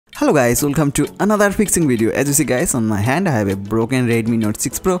Hello guys, welcome to another fixing video. As you see guys, on my hand I have a broken Redmi Note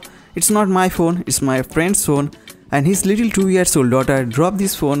 6 Pro. It's not my phone, it's my friend's phone, and his little 2-year-old daughter dropped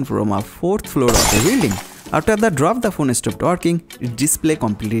this phone from a 4th floor of a building. After the drop, the phone stopped working, its display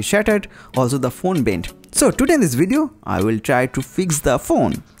completely shattered, also the phone bent. So today in this video, I will try to fix the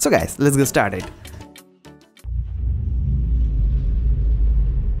phone. So guys, let's get started.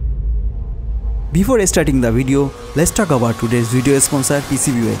 Before starting the video, let's talk about today's video sponsor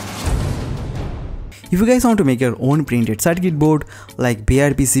PCBWay. If you guys want to make your own printed circuit board like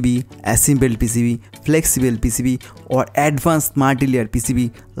bare PCB, assembled PCB, flexible PCB or advanced multi-layer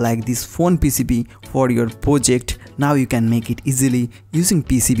PCB like this phone PCB for your project, now you can make it easily using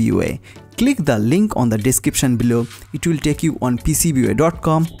PCBWay. Click the link on the description below. It will take you on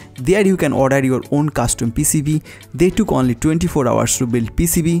PCBWay.com. There you can order your own custom PCB. They took only 24 hours to build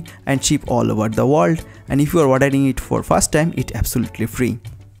PCB and ship all over the world. And if you are ordering it for first time, it's absolutely free.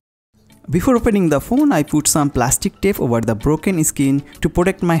 Before opening the phone, I put some plastic tape over the broken skin to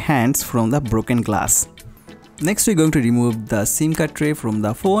protect my hands from the broken glass. Next we're going to remove the SIM card tray from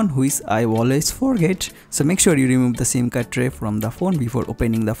the phone, which I always forget. So make sure you remove the SIM card tray from the phone before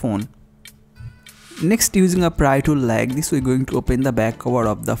opening the phone. Next, using a pry tool like this, we're going to open the back cover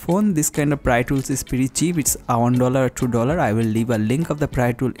of the phone. This kind of pry tools is pretty cheap. It's $1 or $2. I will leave a link of the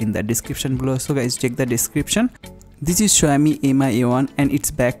pry tool in the description below. So guys, check the description. This is Xiaomi Mi A1 and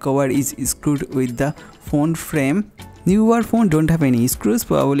its back cover is screwed with the phone frame. Newer phone don't have any screws,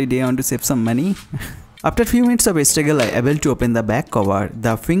 probably they want to save some money. After a few minutes of struggle, I able to open the back cover.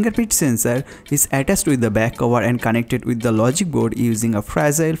 The fingerprint sensor is attached with the back cover and connected with the logic board using a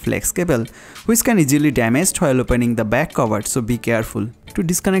fragile flex cable, which can easily damaged while opening the back cover, so be careful. To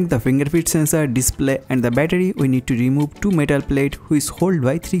disconnect the fingerprint sensor, display and the battery, we need to remove two metal plates which is held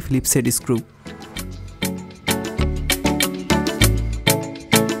by 3 Phillips head screws.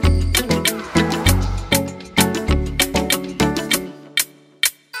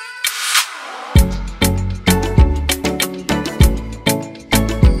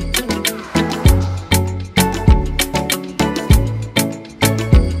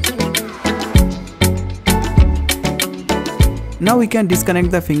 Now we can disconnect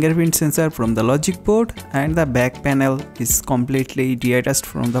the fingerprint sensor from the logic board, and the back panel is completely detached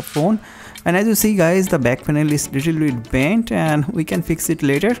from the phone. And as you see guys, the back panel is little bit bent and we can fix it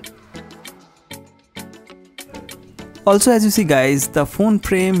later. Also, as you see guys, the phone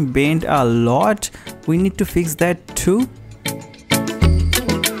frame bent a lot. We need to fix that too.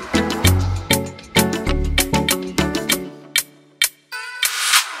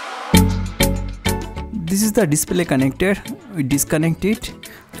 This is the display connector. We disconnect it.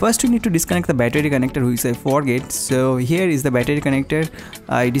 First we need to disconnect the battery connector, which I forget. So here is the battery connector.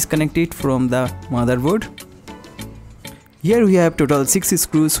 I disconnect it from the motherboard. Here we have total 6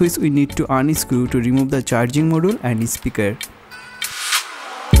 screws which we need to unscrew to remove the charging module and speaker.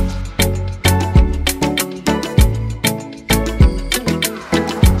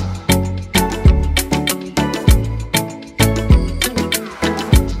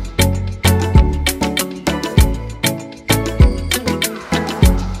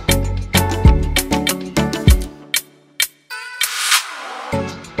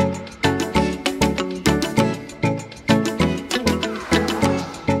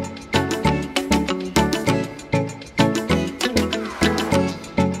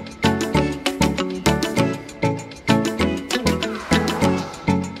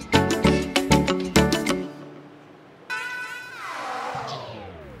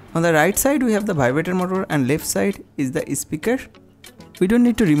 On the right side we have the vibrator motor and left side is the speaker. We don't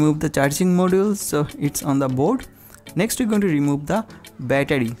need to remove the charging module, so it's on the board. Next we're going to remove the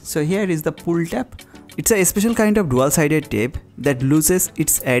battery. So here is the pull tab. It's a special kind of dual-sided tape that loses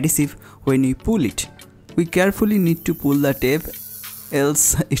its adhesive when we pull it. We carefully need to pull the tape,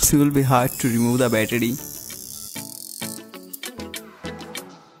 else it will be hard to remove the battery.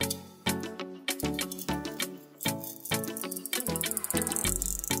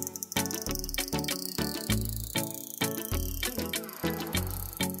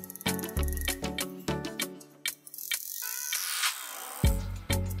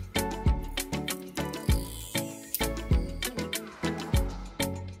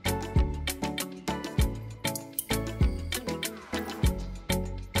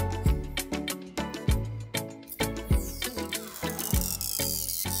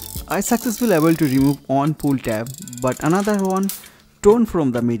 I successfully able to remove on pull tab, but another one torn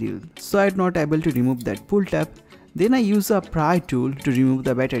from the middle, so I am not able to remove that pull tab. Then I use a pry tool to remove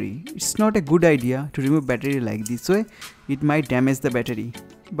the battery. It's not a good idea to remove battery like this way, it might damage the battery,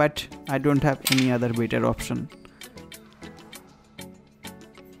 but I don't have any other better option.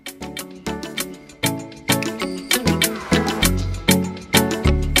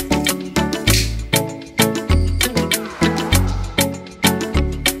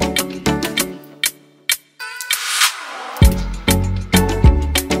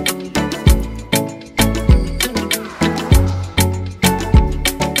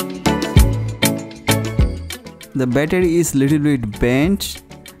 The battery is little bit bent,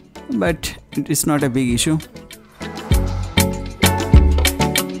 but it's not a big issue.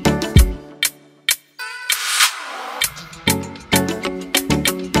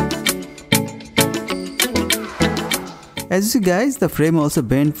 As you see guys, the frame also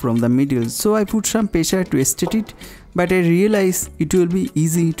bent from the middle, so I put some pressure to straighten it, but I realized it will be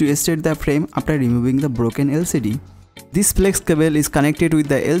easy to straighten the frame after removing the broken LCD. This flex cable is connected with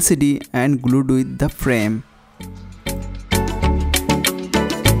the LCD and glued with the frame.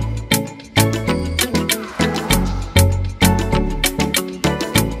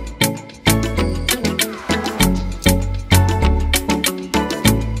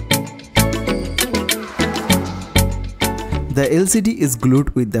 The LCD is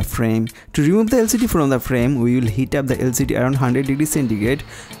glued with the frame. To remove the LCD from the frame, we will heat up the LCD around 100 degrees centigrade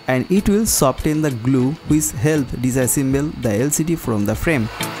and it will soften the glue which help disassemble the LCD from the frame.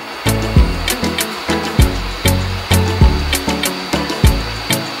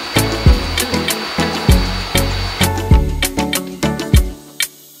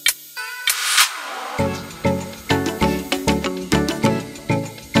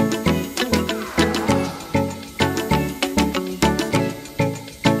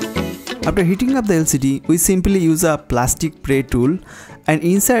 After heating up the LCD, we simply use a plastic spray tool and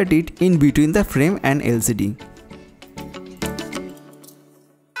insert it in between the frame and LCD.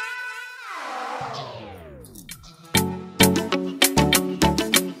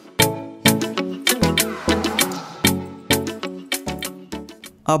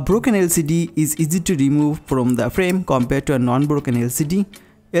 A broken LCD is easy to remove from the frame compared to a non-broken LCD.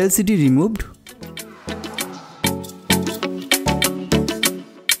 LCD removed.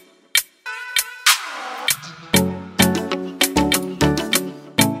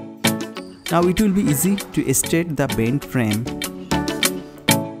 Now it will be easy to straighten the bent frame.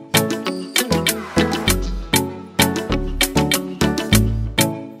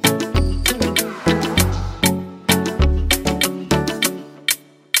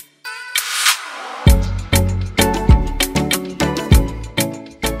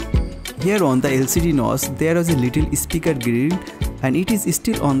 Here on the LCD notch there was a little speaker grill and it is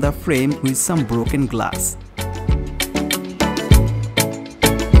still on the frame with some broken glass.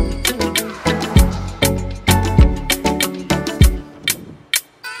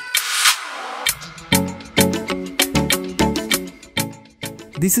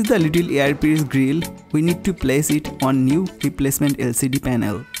 This is the little earpiece grill. We need to place it on new replacement LCD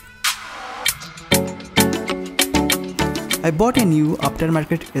panel. I bought a new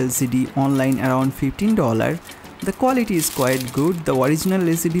aftermarket LCD online around $15. The quality is quite good. The original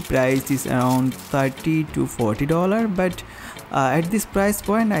LCD price is around $30 to $40, but at this price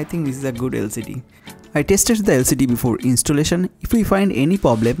point I think this is a good LCD. I tested the LCD before installation. If we find any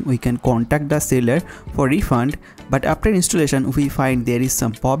problem, we can contact the seller for refund, but after installation if we find there is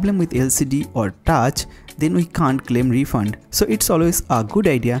some problem with LCD or touch, then we can't claim refund. So it's always a good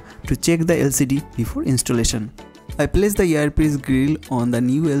idea to check the LCD before installation. I placed the earpiece grill on the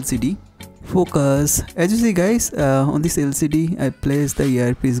new LCD. Focus. As you see guys, on this LCD I placed the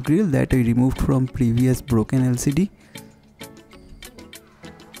earpiece grill that I removed from previous broken LCD.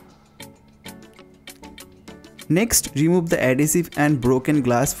 Next, remove the adhesive and broken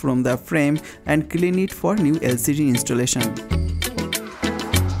glass from the frame and clean it for new LCD installation.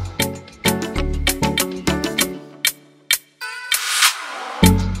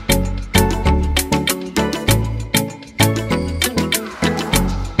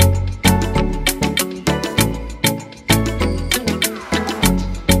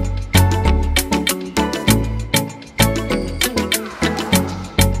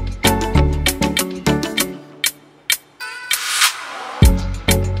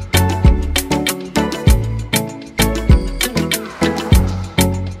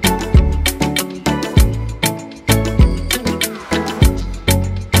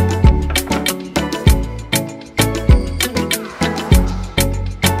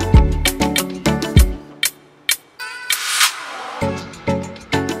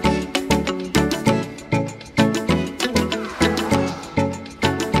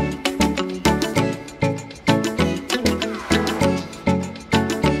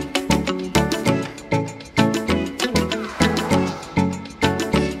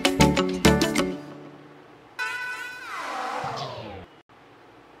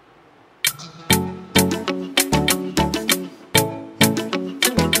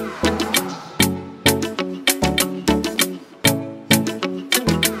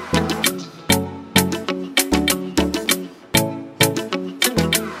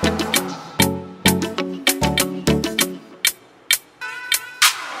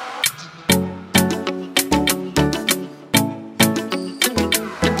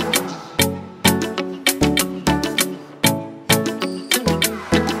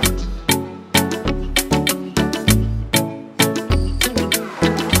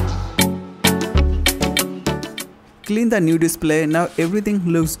 clean the new display. Now everything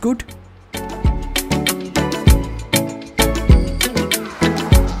looks good.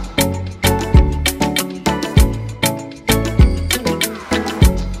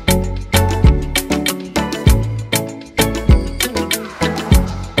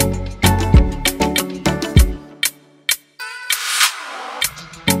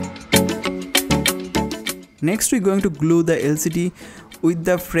 Next, we're going to glue the LCD with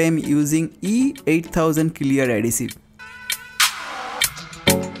the frame using E8000 clear adhesive.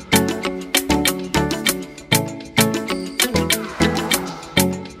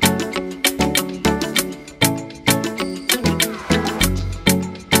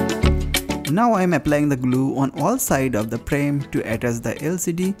 Now I am applying the glue on all sides of the frame to attach the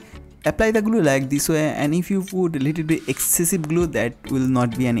LCD. Apply the glue like this way, and if you put a little bit excessive glue, that will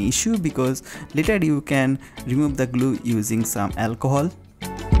not be an issue because later you can remove the glue using some alcohol.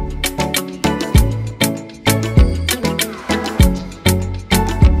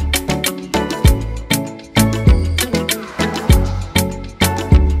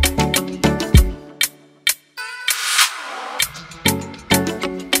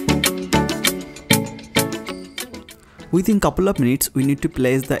 Within couple of minutes, we need to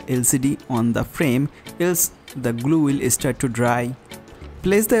place the LCD on the frame, else the glue will start to dry.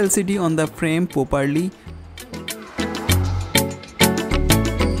 Place the LCD on the frame properly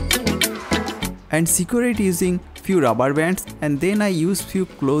and secure it using few rubber bands, and then I use few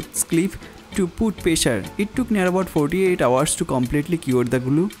clothes clip to put pressure. It took near about 48 hours to completely cure the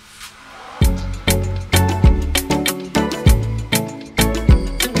glue.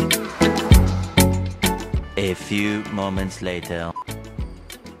 A few moments later.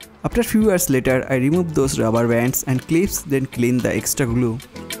 After few hours later, I remove those rubber bands and clips, then clean the extra glue.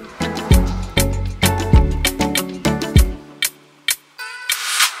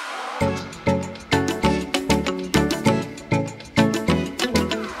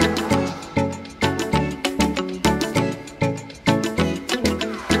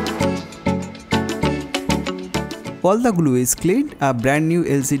 All the glue is cleaned, a brand new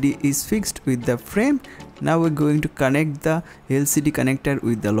LCD is fixed with the frame. Now we're going to connect the LCD connector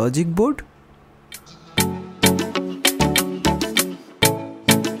with the logic board.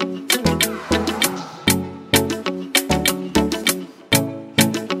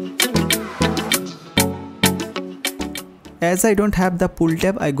 As I don't have the pull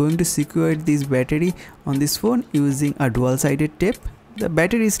tab, I'm going to secure this battery on this phone using a dual-sided tape. The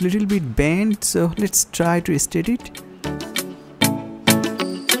battery is little bit bent, so let's try to state it.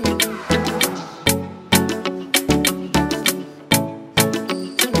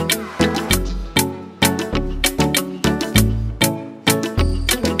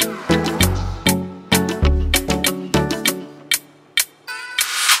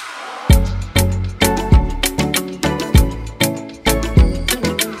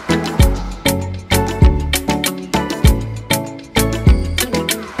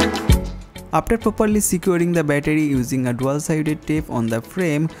 After properly securing the battery using a dual-sided tape on the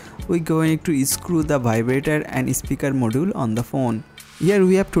frame, we're going to screw the vibrator and speaker module on the phone. Here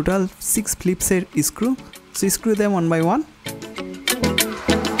we have total 6 flip set screw, so screw them one by one.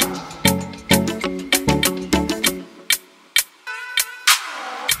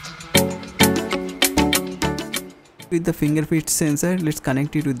 With the fingerprint sensor, let's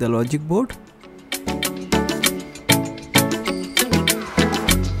connect it with the logic board.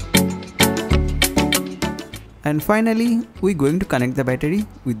 And finally, we're going to connect the battery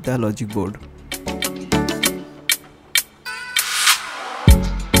with the logic board.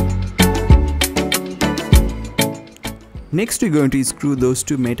 Next, we're going to screw those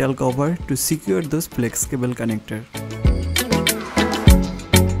two metal covers to secure those flex cable connector.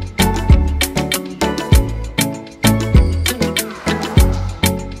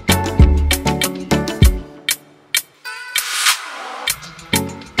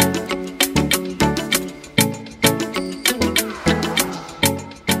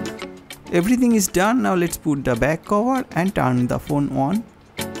 Everything is done. Now let's put the back cover and turn the phone on.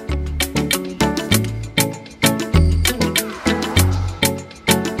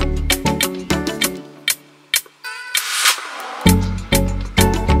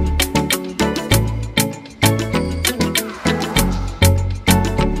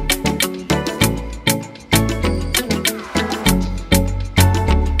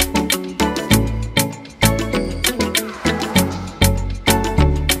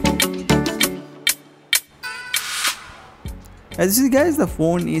 As you see guys, the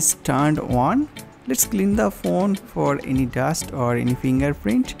phone is turned on. Let's clean the phone for any dust or any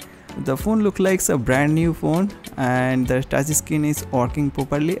fingerprint. The phone looks like a brand new phone and the touch screen is working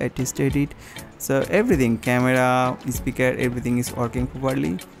properly. I tested it So everything, camera, speaker, everything is working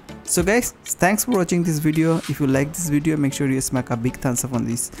properly. So guys, thanks for watching this video. If you like this video, make sure you smack a big thumbs up on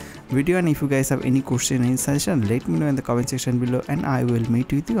this video, and if you guys have any question, any suggestion, let me know in the comment section below, and I will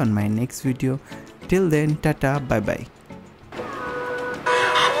meet with you on my next video. Till then, tata, bye bye.